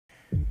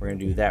We're going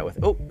to do that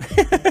with, oh,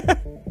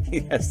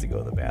 he has to go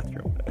to the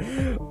bathroom.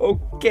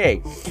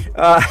 Okay.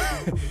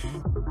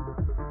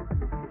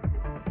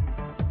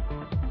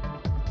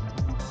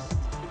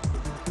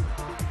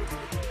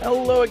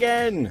 Hello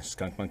again,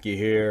 Skunk Monkey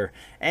here,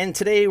 and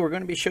today we're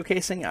going to be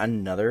showcasing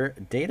another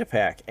data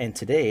pack, and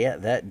today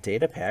that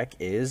data pack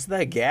is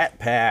the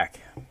GatPack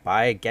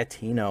by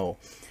Gatino,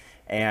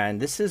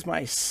 and this is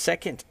my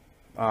second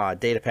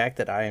data pack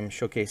that I am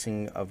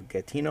showcasing of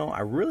Gatino. I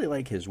really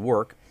like his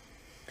work,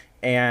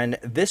 and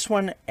this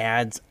one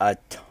adds a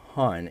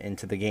ton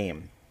into the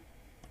game,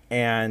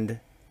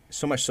 and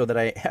so much so that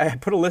I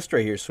put a list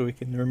right here so we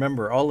can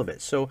remember all of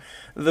it. So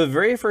the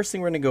very first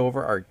thing we're going to go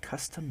over are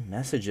custom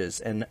messages,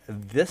 and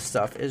this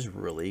stuff is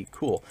really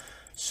cool.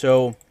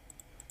 So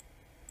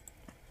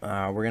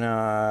we're going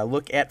to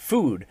look at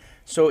food.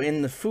 So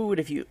in the food,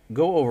 if you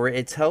go over it,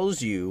 it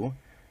tells you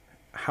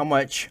how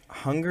much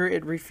hunger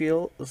it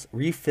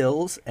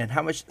refills and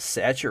how much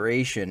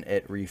saturation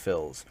it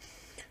refills.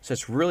 So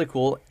it's really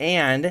cool.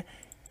 And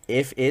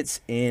if it's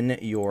in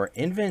your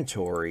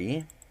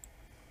inventory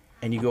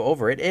and you go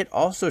over it, it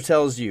also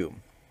tells you.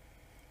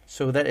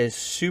 So that is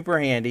super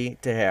handy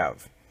to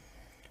have.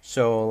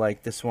 So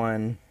like this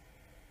one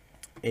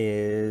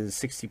is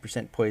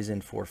 60%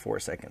 poison for 4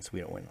 seconds.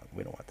 We don't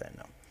want that,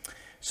 no.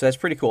 So that's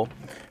pretty cool.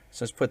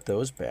 So let's put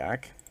those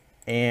back.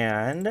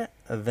 And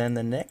then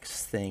the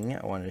next thing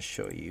I want to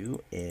show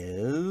you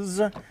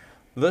is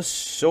the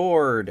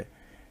sword.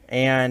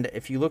 And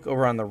if you look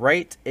over on the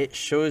right, it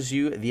shows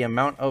you the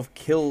amount of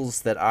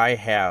kills that I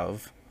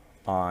have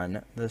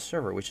on the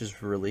server, which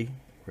is really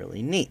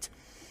neat.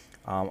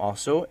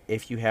 Also,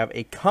 if you have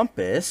a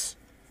compass,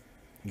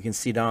 you can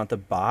see down at the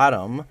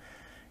bottom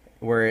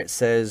where it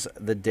says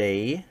the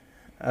day,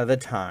 the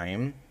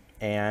time,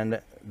 and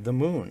the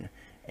moon.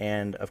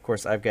 And of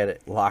course I've got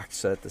it locked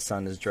so that the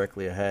sun is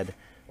directly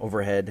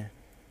overhead,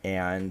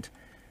 and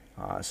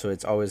so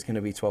it's always going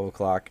to be 12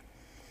 o'clock.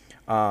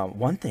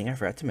 One thing I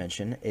forgot to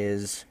mention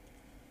is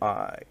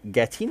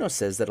Gatino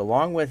says that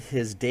along with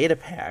his data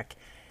pack,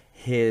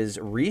 his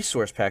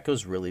resource pack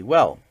goes really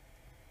well.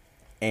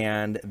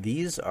 And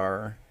these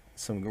are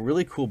some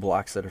really cool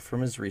blocks that are from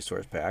his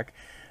resource pack.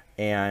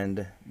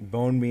 And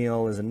bone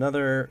meal is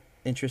another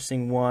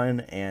interesting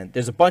one. And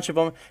there's a bunch of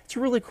them. It's a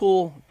really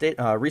cool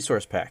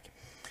resource pack.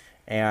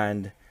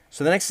 And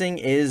so the next thing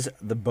is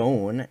the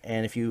bone.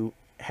 And if you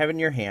have it in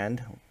your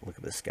hand, look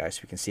at this guy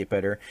so you can see it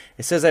better.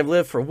 It says I've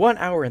lived for 1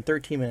 hour and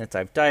 13 minutes.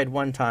 I've died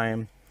one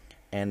time.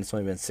 And it's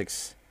only been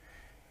 6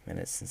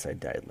 minutes since I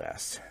died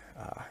last.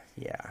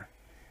 Yeah.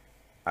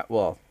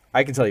 Well,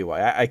 I can tell you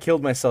why. I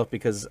killed myself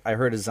because I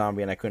heard a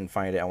zombie and I couldn't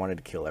find it. I wanted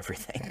to kill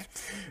everything.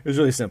 It was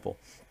really simple.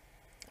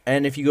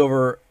 And if you go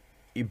over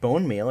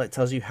bone meal, it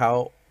tells you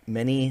how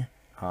many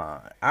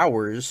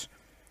hours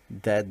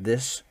that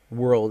this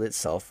world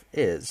itself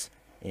is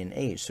in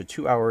age. So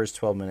 2 hours,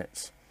 12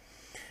 minutes.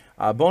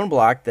 Bone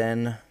block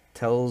then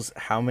tells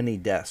how many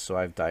deaths. So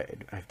I've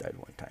died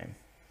one time.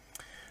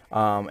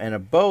 And a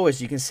bow,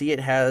 as you can see, it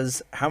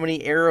has how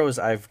many arrows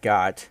I've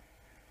got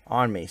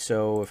on me.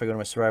 So if I go to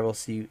my survival, I'll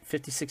see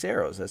 56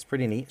 arrows. That's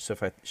pretty neat. So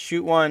if I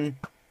shoot one,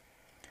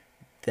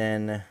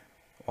 then,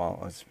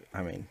 well,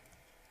 I mean,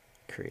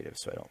 creative,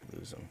 so I don't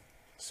lose them.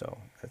 So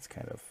that's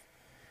kind of,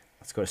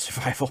 let's go to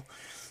survival.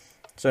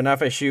 So now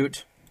if I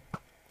shoot,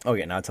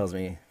 okay, now it tells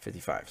me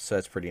 55. So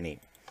that's pretty neat.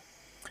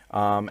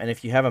 And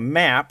if you have a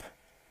map,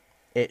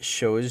 it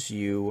shows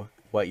you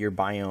what your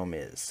biome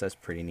is. So that's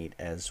pretty neat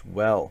as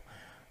well.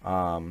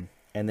 And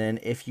then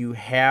if you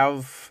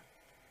have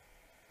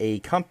a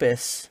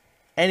compass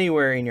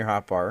anywhere in your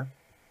hotbar,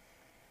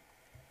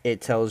 it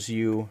tells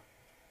you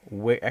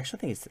where. Actually,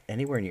 I think it's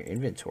anywhere in your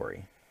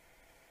inventory.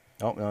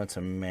 Oh no, it's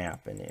a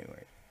map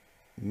anywhere.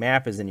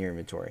 Map is in your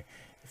inventory.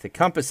 If the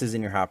compass is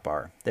in your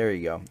hotbar, there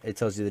you go. It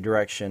tells you the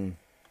direction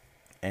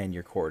and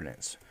your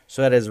coordinates.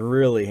 So that is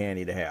really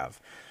handy to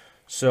have.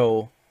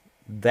 So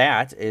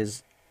that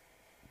is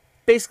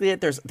basically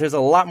it. There's a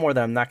lot more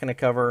that I'm not going to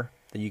cover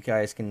that you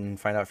guys can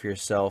find out for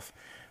yourself.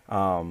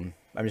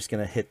 I'm just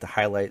going to hit the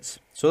highlights.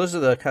 So those are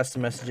the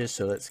custom messages,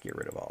 so let's get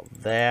rid of all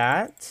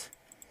that.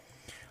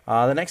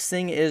 The next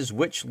thing is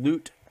witch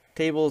loot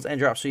tables and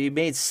drops. So you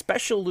made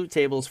special loot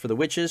tables for the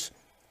witches.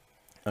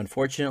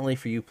 Unfortunately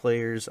for you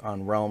players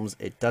on Realms,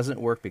 it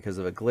doesn't work because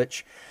of a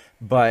glitch,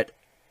 but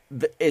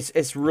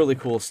it's really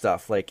cool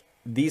stuff. Like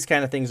these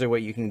kind of things are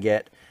what you can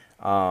get.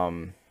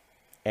 And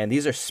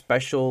these are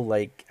special,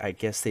 like I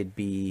guess they'd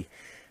be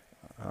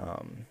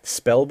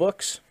spell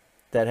books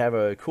that have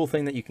a cool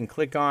thing that you can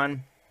click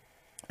on.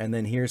 And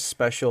then here's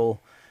special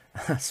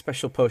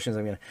potions.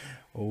 I'm going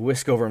to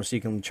whisk over them so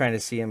you can try to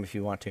see them if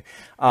you want to.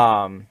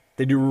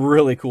 They do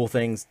really cool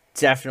things.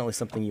 Definitely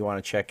something you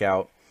want to check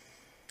out.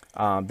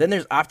 Then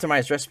there's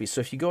optimized recipes.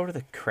 So if you go over to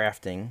the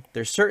crafting,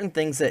 there's certain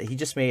things that he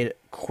just made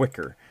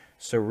quicker.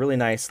 So really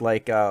nice.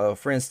 Like,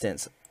 for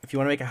instance, if you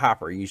want to make a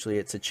hopper, usually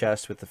it's a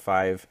chest with the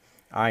 5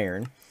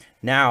 iron.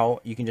 Now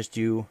you can just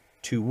do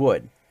 2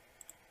 wood.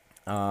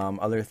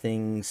 Other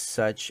things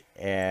such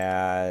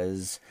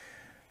as...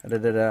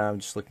 I'm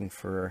just looking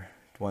for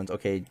ones.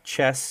 Okay,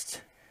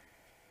 chest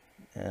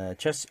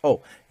chest.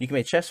 Oh, you can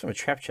make chests from a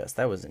trap chest.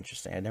 That was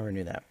interesting. I never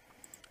knew that.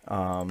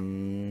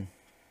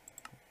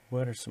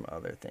 What are some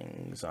other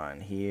things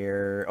on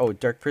here? Oh,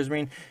 dark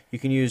prismarine. You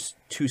can use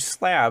 2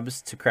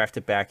 slabs to craft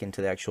it back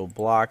into the actual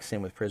block.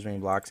 Same with prismarine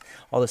blocks.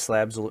 All the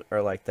slabs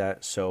are like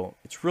that, so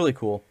it's really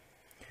cool.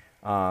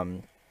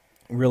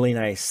 Really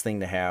nice thing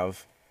to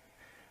have.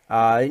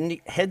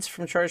 Heads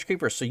from charge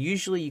creepers. So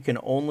usually you can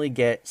only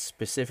get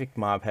specific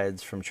mob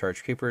heads from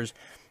charge creepers,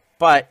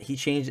 but he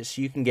changed it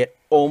so you can get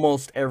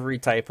almost every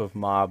type of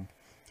mob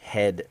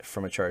head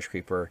from a charge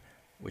creeper,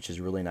 which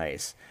is really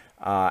nice.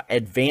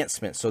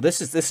 Advancements. So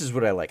this is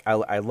what I like.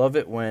 I love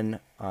it when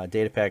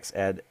Datapacks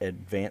add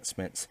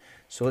advancements.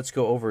 So let's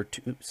go over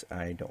to, oops,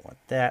 I don't want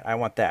that. I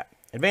want that.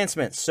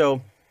 Advancements.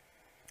 So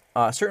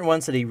certain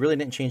ones that he really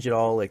didn't change at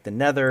all, like the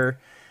nether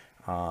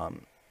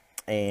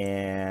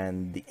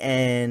and the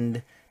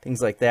end,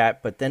 things like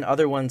that. But then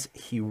other ones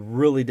he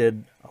really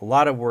did a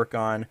lot of work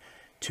on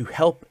to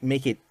help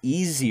make it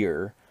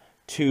easier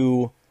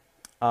to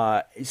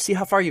see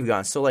how far you've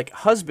gone. So like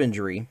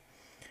husbandry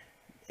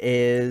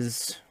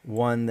is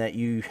one that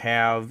you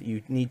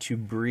need to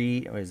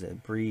breed. What is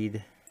it?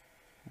 Breed.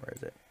 Where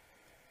is it?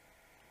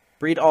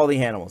 Breed all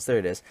the animals. There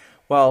it is.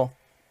 Well,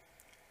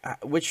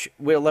 which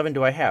 11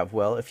 do I have?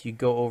 Well, if you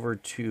go over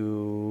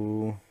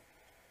to,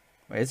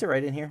 wait, is it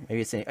right in here? Maybe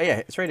it's in, oh yeah,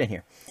 it's right in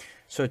here.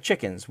 So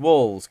chickens,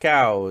 wolves,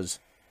 cows,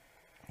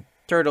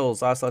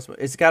 turtles, ocelots,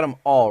 it's got them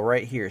all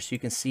right here. So you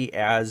can see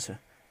as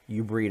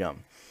you breed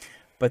them.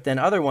 But then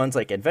other ones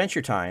like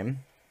Adventure Time,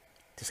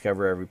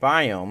 discover every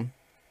biome,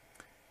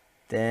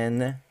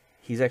 then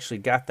he's actually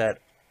got that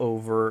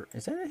over,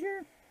 is that in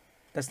here?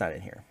 That's not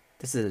in here.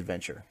 This is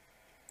Adventure.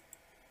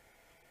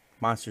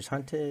 Monsters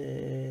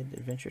Hunted,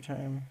 Adventure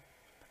Time.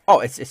 Oh,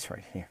 it's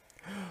right here.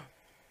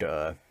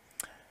 Duh.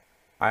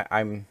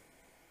 I'm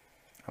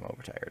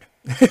overtired.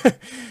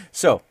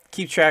 So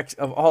keep track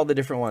of all the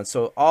different ones.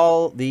 So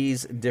all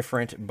these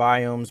different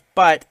biomes,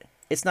 but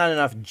it's not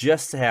enough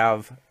just to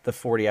have the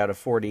 40 out of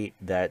 40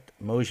 that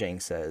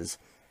Mojang says.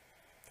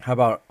 How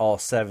about all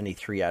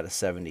 73 out of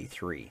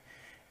 73?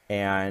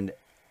 And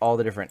all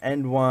the different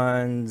end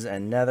ones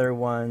and nether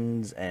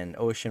ones and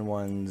ocean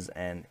ones.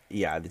 And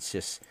yeah, it's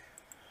just,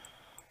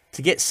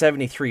 to get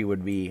 73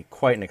 would be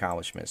quite an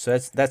accomplishment. So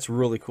that's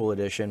really cool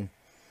addition.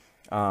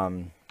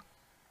 And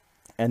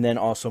then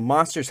also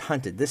Monsters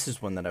Hunted. This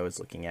is one that I was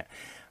looking at.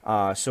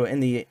 So in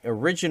the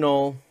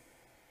original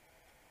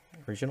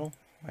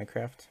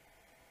Minecraft,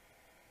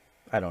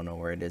 I don't know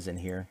where it is in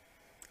here.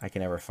 I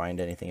can never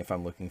find anything if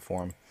I'm looking for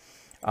them.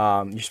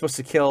 You're supposed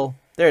to kill,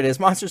 there it is,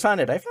 Monsters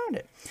Hunted. I found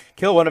it.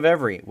 Kill one of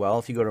every. Well,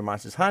 if you go to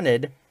Monsters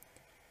Hunted,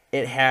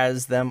 it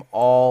has them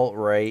all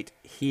right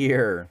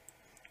here.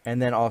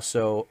 And then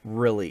also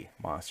really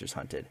Monsters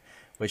Hunted,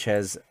 which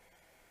has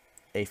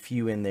a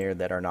few in there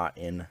that are not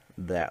in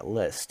that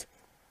list.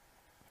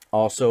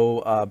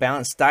 Also,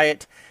 balanced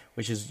diet,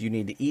 which is you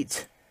need to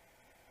eat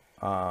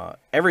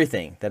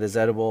everything that is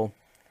edible,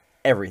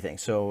 everything.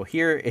 So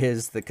here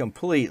is the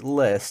complete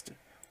list.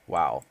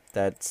 Wow,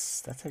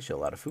 that's actually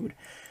a lot of food.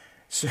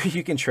 So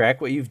you can track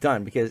what you've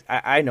done, because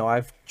I know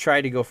I've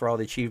tried to go for all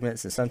the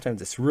achievements, and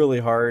sometimes it's really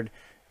hard.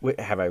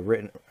 Have I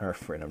written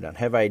them down?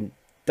 Have I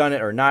done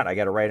it or not? I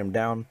got to write them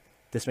down.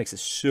 This makes it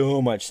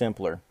so much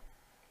simpler.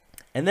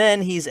 And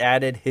then he's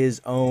added his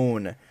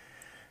own.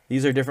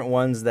 These are different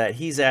ones that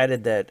he's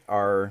added that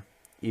are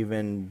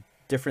even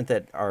different,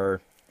 that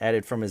are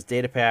added from his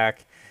data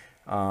pack.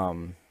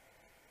 Find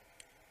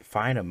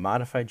a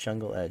modified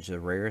jungle edge, the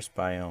rarest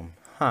biome.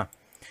 Huh.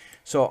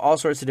 So all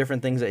sorts of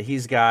different things that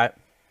he's got.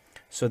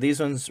 So these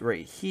ones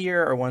right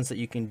here are ones that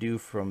you can do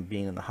from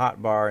being in the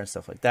hotbar and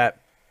stuff like that.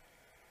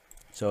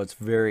 So it's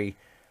very,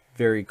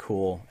 very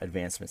cool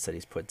advancements that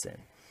he's put in.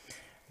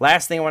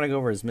 Last thing I want to go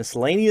over is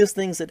miscellaneous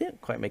things that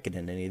didn't quite make it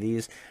in any of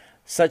these,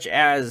 such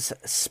as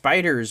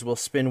spiders will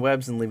spin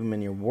webs and leave them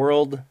in your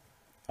world.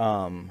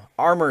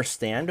 Armor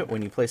stand,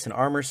 when you place an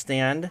armor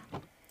stand,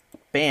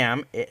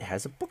 bam, it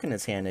has a book in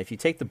its hand. If you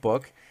take the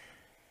book,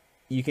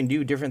 you can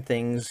do different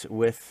things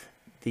with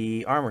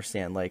the armor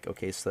stand, like,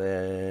 okay, so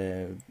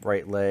the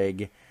right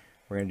leg,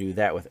 we're going to do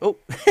that with, oh,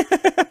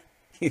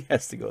 he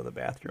has to go to the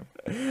bathroom.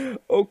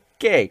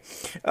 Okay.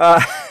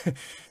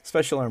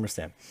 Special armor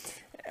stand.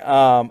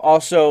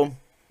 Also,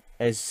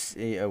 as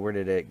where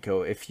did it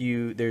go?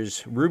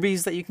 There's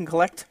rubies that you can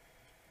collect,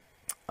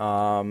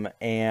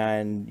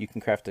 and you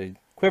can craft a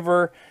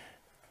quiver.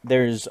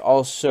 There's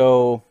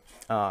also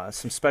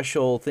some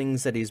special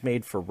things that he's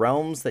made for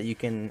realms that you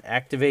can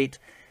activate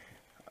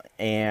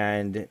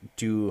and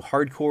do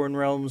hardcore in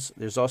realms.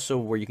 There's also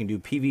where you can do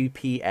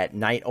PvP at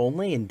night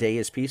only and day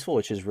is peaceful,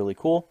 which is really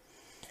cool.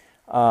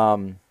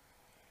 I'm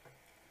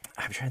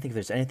trying to think if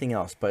there's anything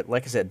else, but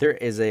like I said, there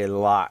is a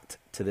lot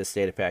to this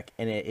data pack,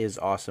 and it is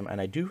awesome, and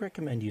I do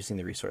recommend using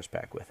the resource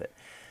pack with it.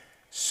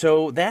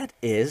 So that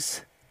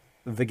is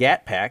the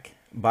GatPack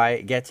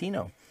by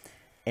Gatino,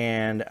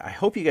 and I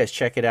hope you guys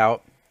check it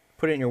out,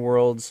 put it in your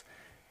worlds,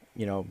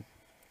 you know,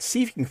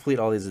 see if you can complete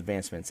all these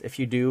advancements. If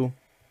you do,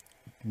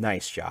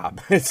 nice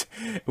job. It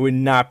would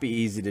not be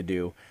easy to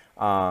do.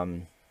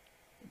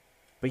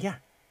 But yeah,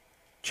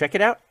 check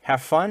it out.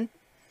 Have fun.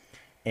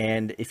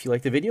 And if you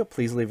like the video,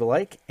 please leave a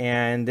like.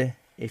 And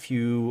if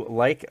you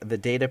like the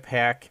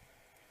Datapack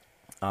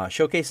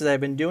showcases I've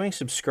been doing,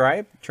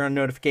 subscribe, turn on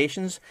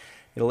notifications.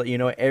 It'll let you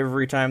know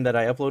every time that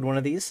I upload one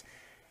of these.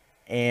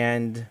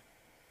 And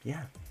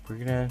yeah, we're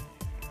gonna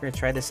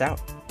try this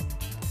out.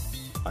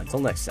 Until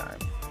next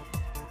time.